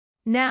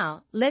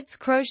Now, let's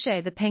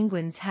crochet the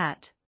penguin's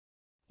hat.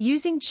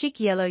 Using chick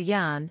yellow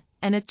yarn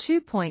and a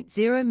 2.0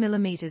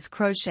 mm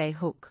crochet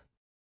hook.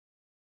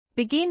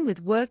 Begin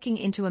with working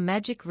into a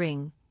magic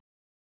ring.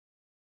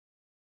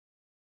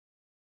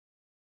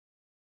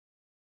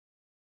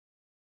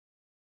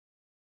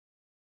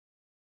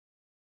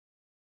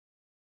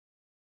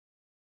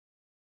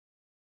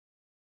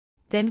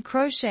 Then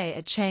crochet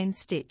a chain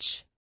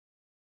stitch.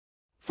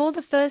 For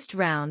the first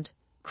round,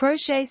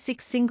 crochet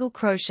 6 single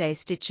crochet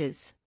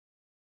stitches.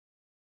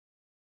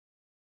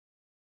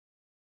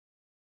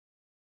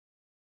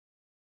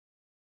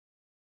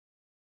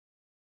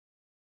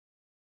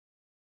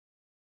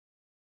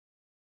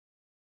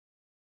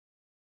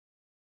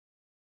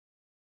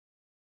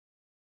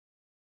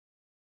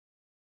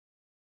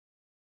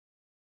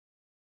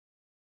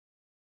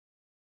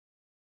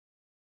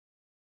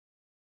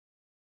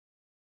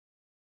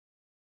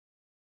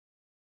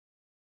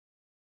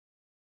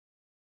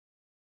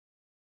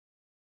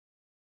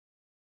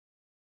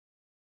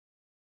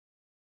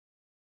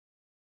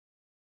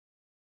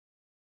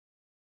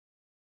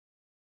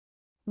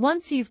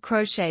 Once you've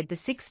crocheted the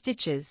 6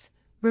 stitches,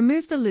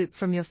 remove the loop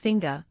from your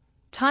finger,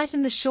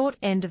 tighten the short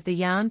end of the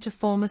yarn to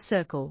form a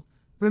circle,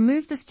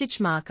 remove the stitch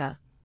marker,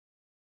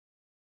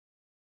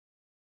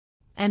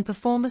 and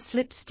perform a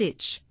slip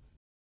stitch.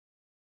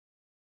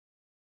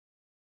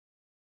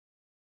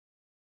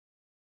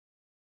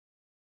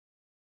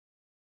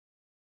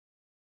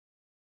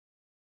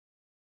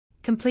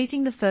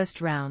 Completing the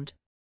first round.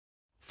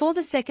 For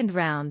the second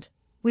round,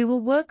 we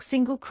will work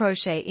single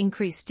crochet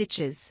increase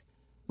stitches,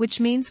 which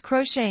means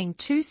crocheting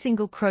 2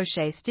 single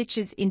crochet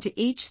stitches into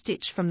each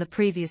stitch from the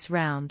previous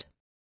round,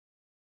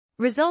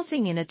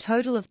 resulting in a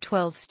total of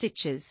 12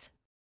 stitches.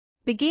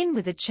 Begin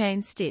with a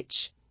chain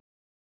stitch.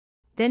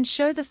 Then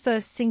show the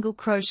first single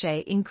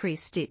crochet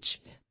increase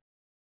stitch.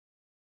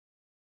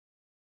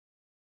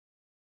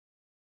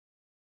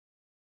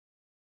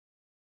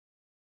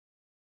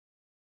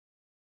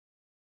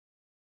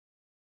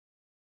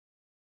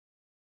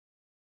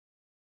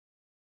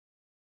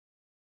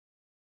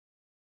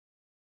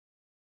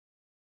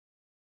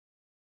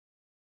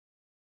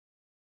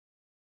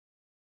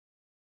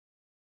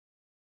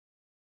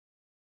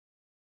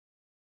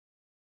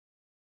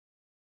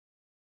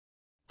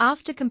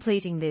 After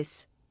completing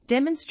this,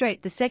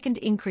 demonstrate the second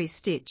increase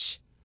stitch.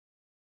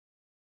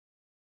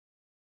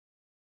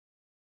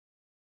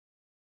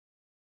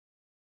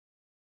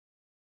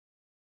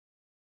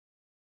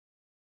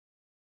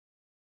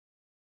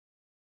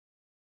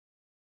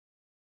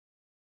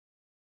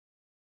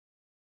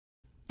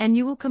 And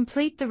you will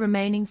complete the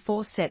remaining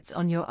 4 sets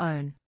on your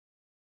own.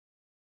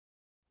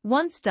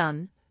 Once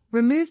done,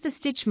 remove the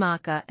stitch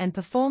marker and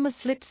perform a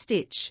slip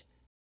stitch.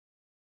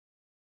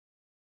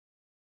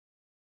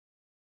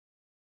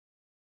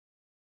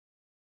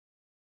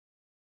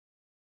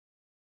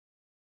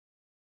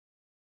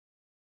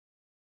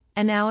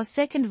 And our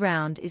second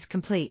round is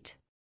complete.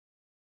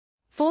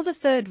 For the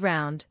third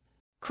round,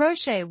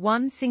 crochet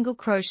 1 single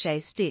crochet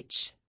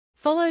stitch,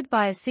 followed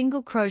by a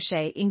single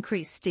crochet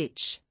increase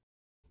stitch,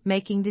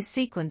 making this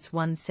sequence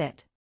 1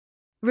 set.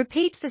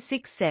 Repeat for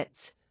 6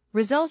 sets,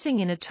 resulting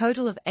in a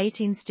total of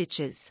 18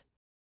 stitches.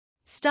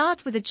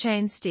 Start with a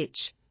chain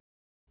stitch.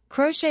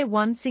 Crochet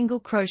 1 single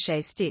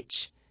crochet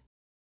stitch.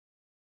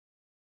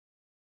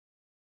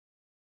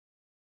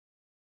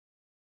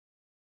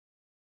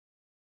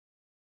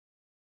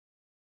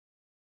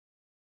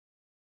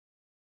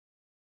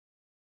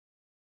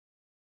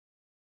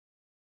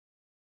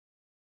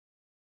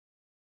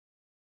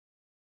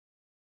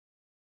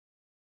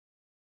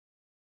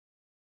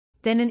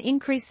 Then an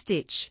increase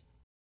stitch.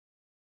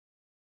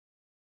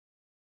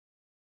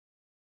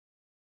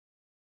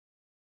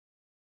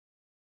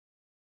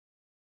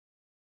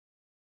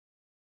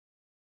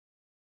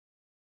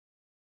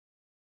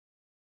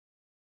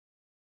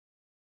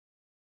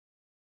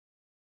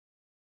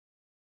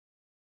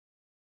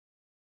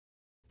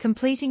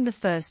 Completing the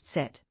first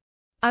set.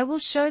 I will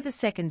show the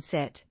second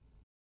set.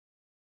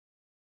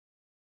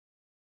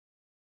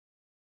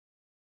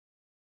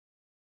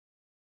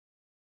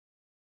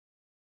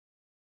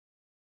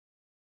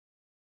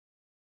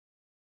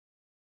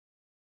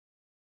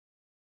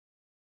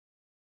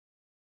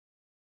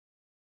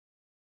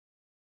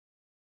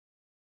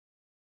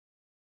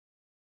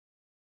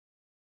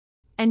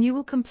 And you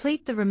will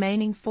complete the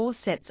remaining 4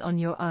 sets on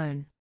your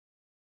own.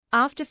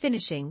 After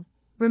finishing,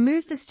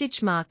 remove the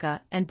stitch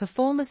marker and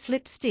perform a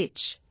slip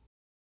stitch.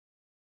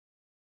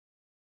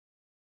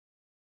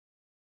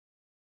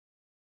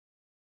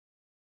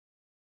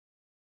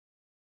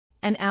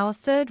 And our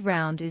third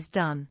round is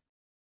done.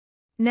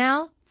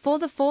 Now, for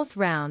the fourth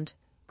round,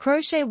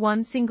 crochet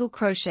 1 single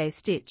crochet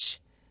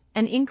stitch,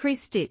 an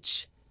increase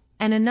stitch,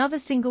 and another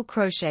single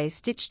crochet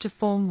stitch to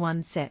form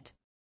 1 set.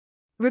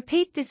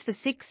 Repeat this for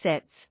 6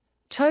 sets,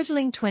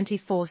 totaling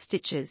 24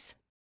 stitches.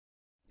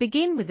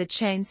 Begin with a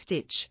chain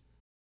stitch.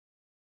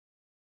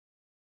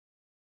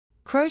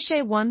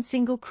 Crochet 1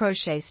 single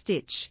crochet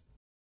stitch.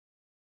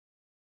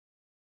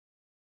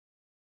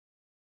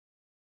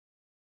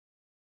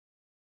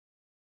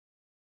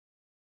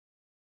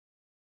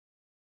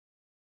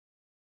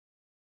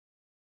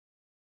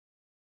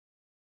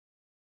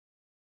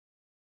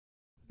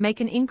 make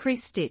an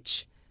increase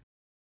stitch.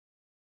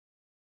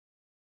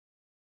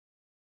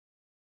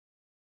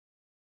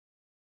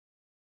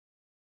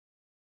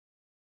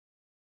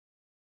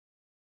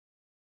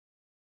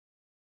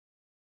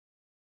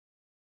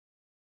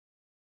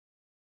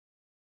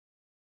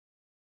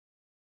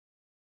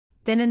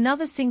 Then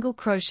another single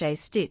crochet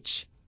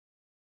stitch,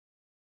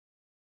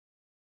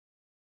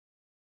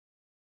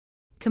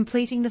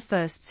 completing the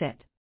first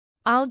set.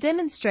 I'll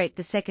demonstrate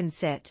the second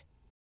set.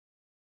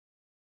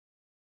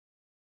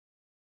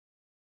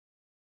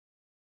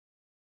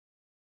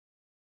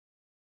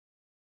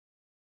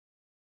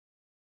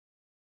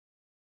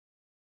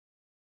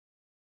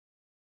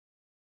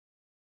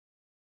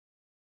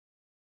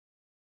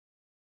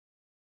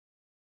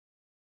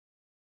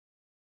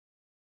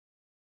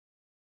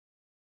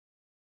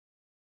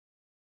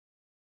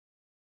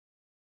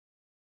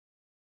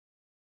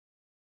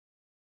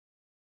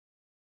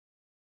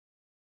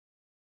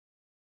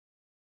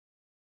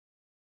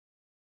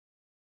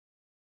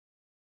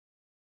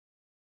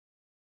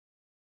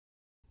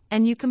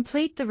 And you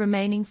complete the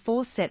remaining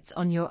 4 sets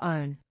on your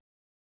own.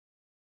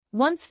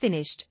 Once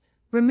finished,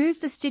 remove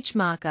the stitch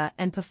marker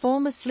and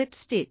perform a slip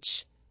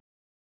stitch.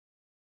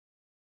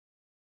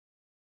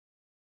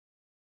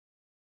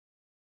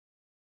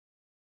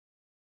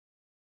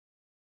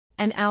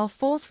 And our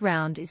 4th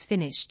round is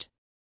finished.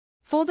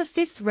 For the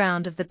 5th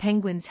round of the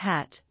penguin's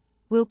hat,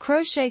 we'll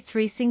crochet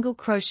 3 single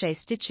crochet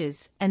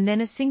stitches and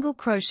then a single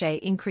crochet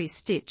increase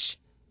stitch,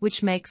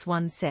 which makes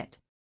 1 set.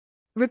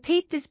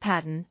 Repeat this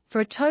pattern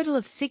for a total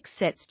of 6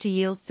 sets to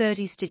yield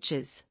 30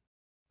 stitches.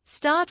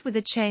 Start with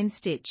a chain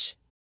stitch.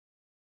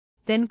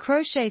 Then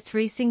crochet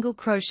 3 single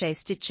crochet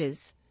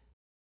stitches.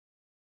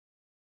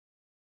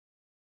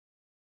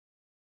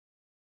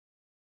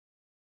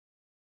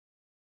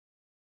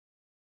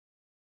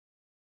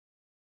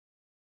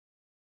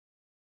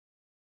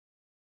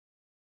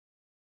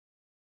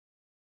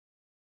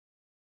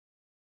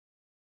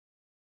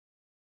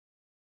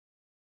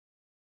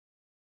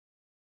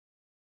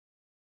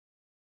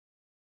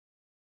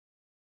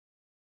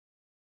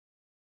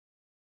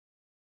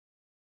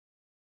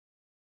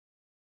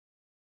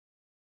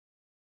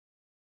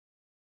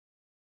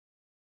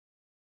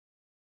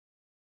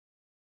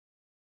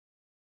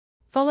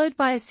 Followed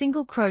by a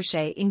single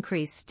crochet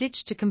increase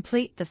stitch to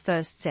complete the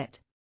first set.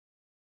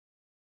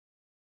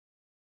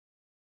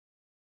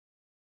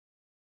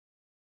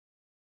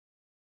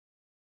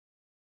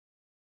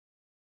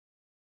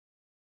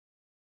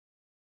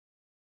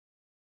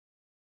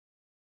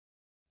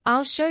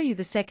 I'll show you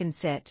the second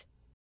set.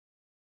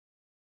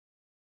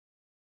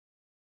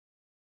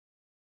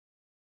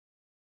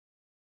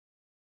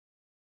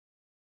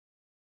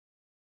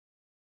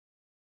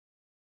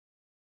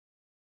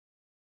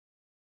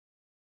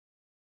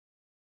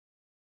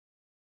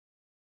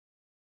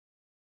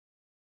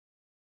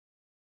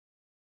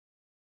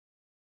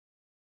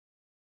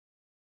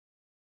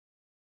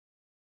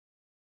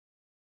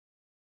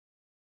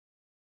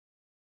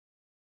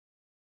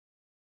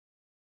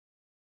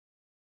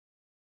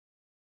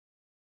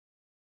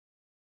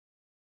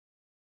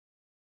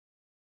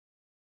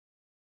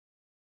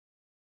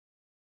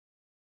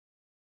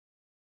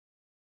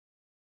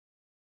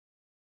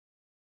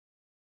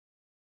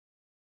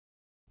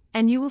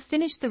 And you will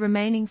finish the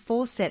remaining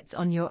 4 sets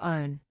on your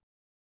own.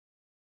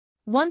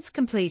 Once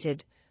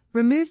completed,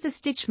 remove the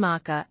stitch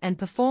marker and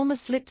perform a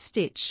slip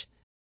stitch.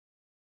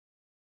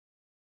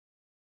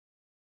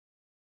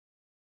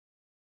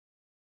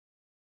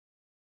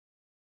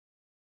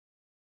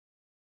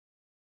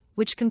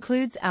 Which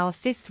concludes our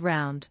 5th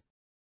round.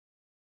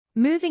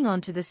 Moving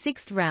on to the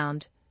 6th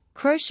round,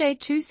 crochet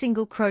 2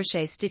 single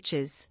crochet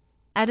stitches,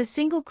 add a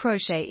single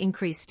crochet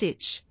increase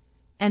stitch,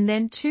 and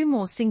then 2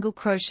 more single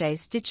crochet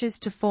stitches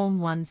to form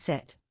 1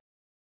 set.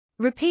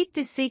 Repeat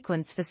this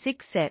sequence for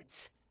 6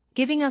 sets,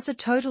 giving us a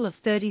total of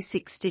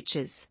 36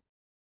 stitches.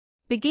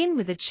 Begin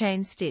with a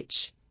chain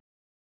stitch.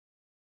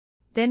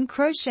 Then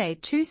crochet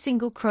 2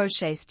 single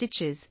crochet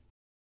stitches,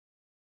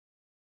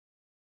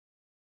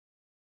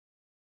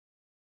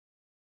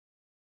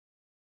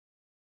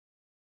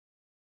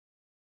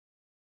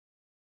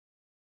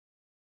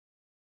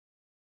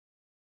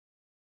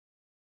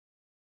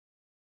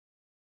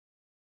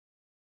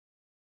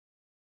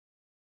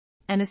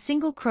 and a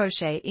single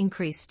crochet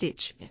increase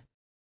stitch.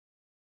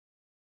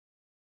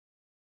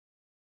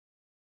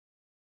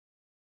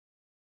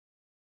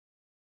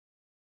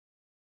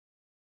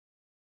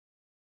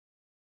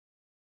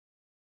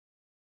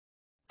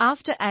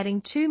 After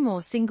adding 2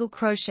 more single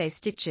crochet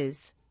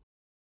stitches,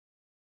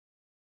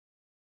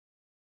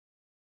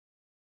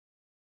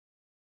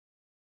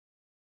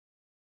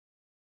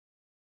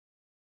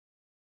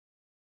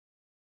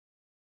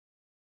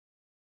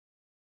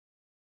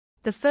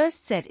 the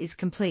first set is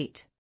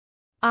complete.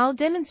 I'll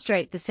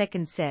demonstrate the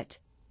second set.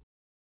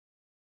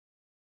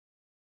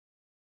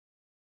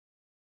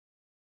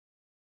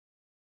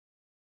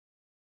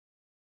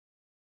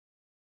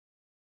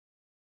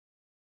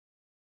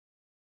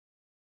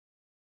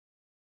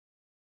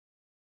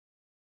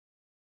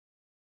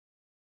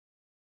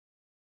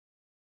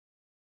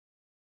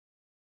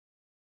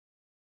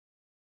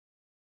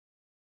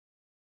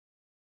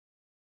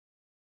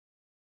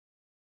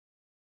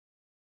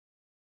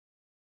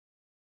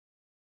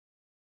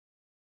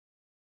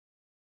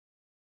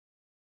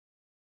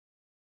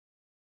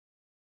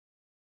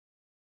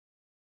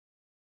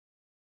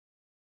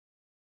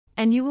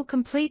 and you will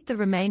complete the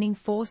remaining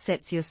 4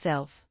 sets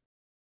yourself.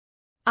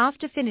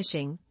 After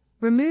finishing,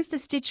 remove the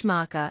stitch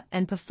marker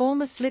and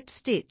perform a slip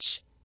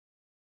stitch,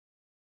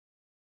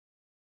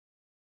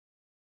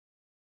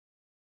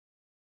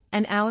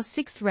 and our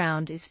 6th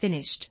round is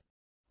finished.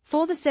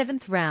 For the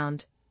 7th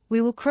round, we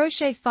will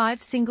crochet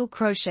 5 single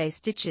crochet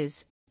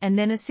stitches, and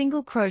then a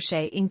single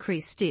crochet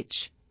increase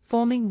stitch,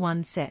 forming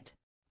 1 set.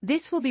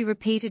 This will be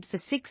repeated for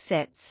 6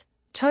 sets,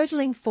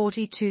 totaling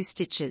 42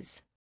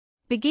 stitches.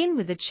 Begin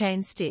with a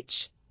chain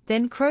stitch,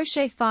 then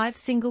crochet 5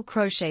 single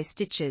crochet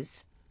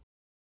stitches.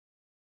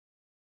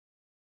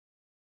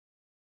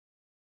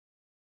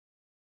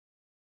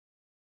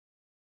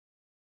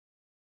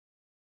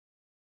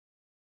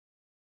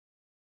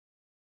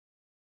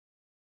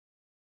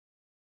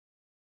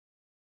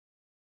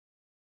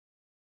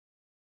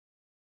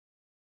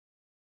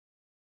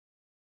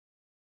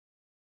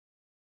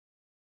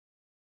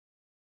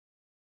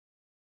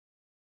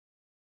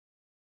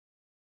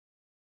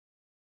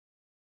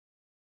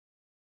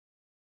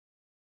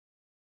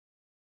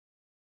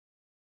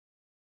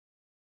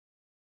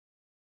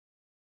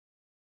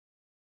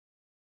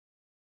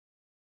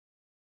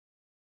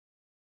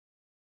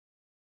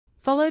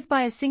 Followed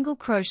by a single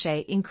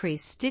crochet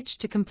increase stitch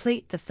to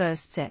complete the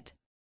first set.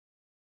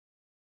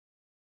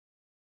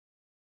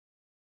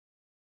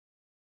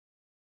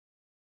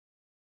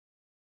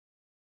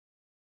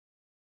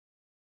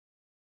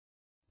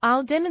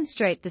 I'll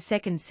demonstrate the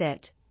second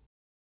set.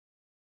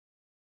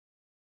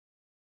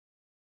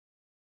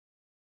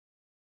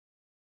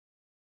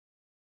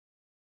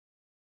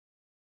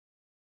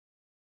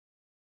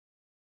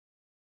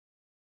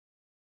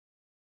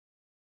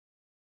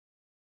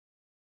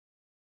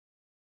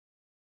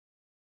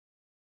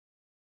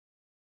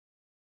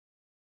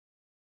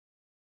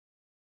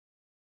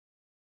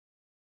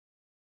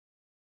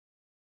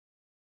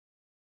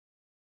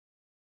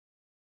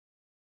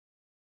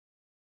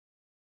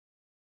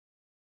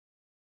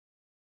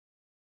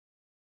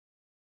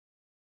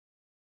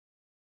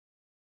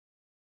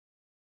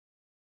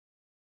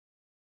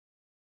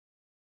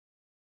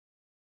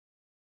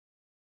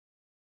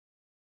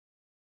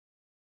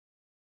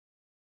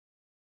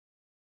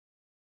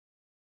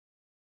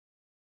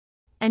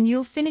 And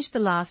you'll finish the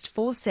last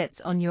 4 sets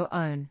on your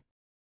own.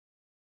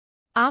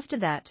 After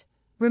that,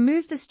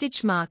 remove the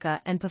stitch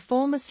marker and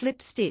perform a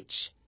slip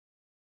stitch.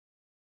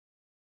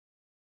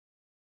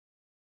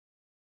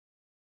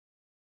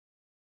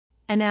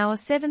 And our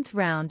 7th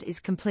round is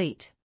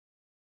complete.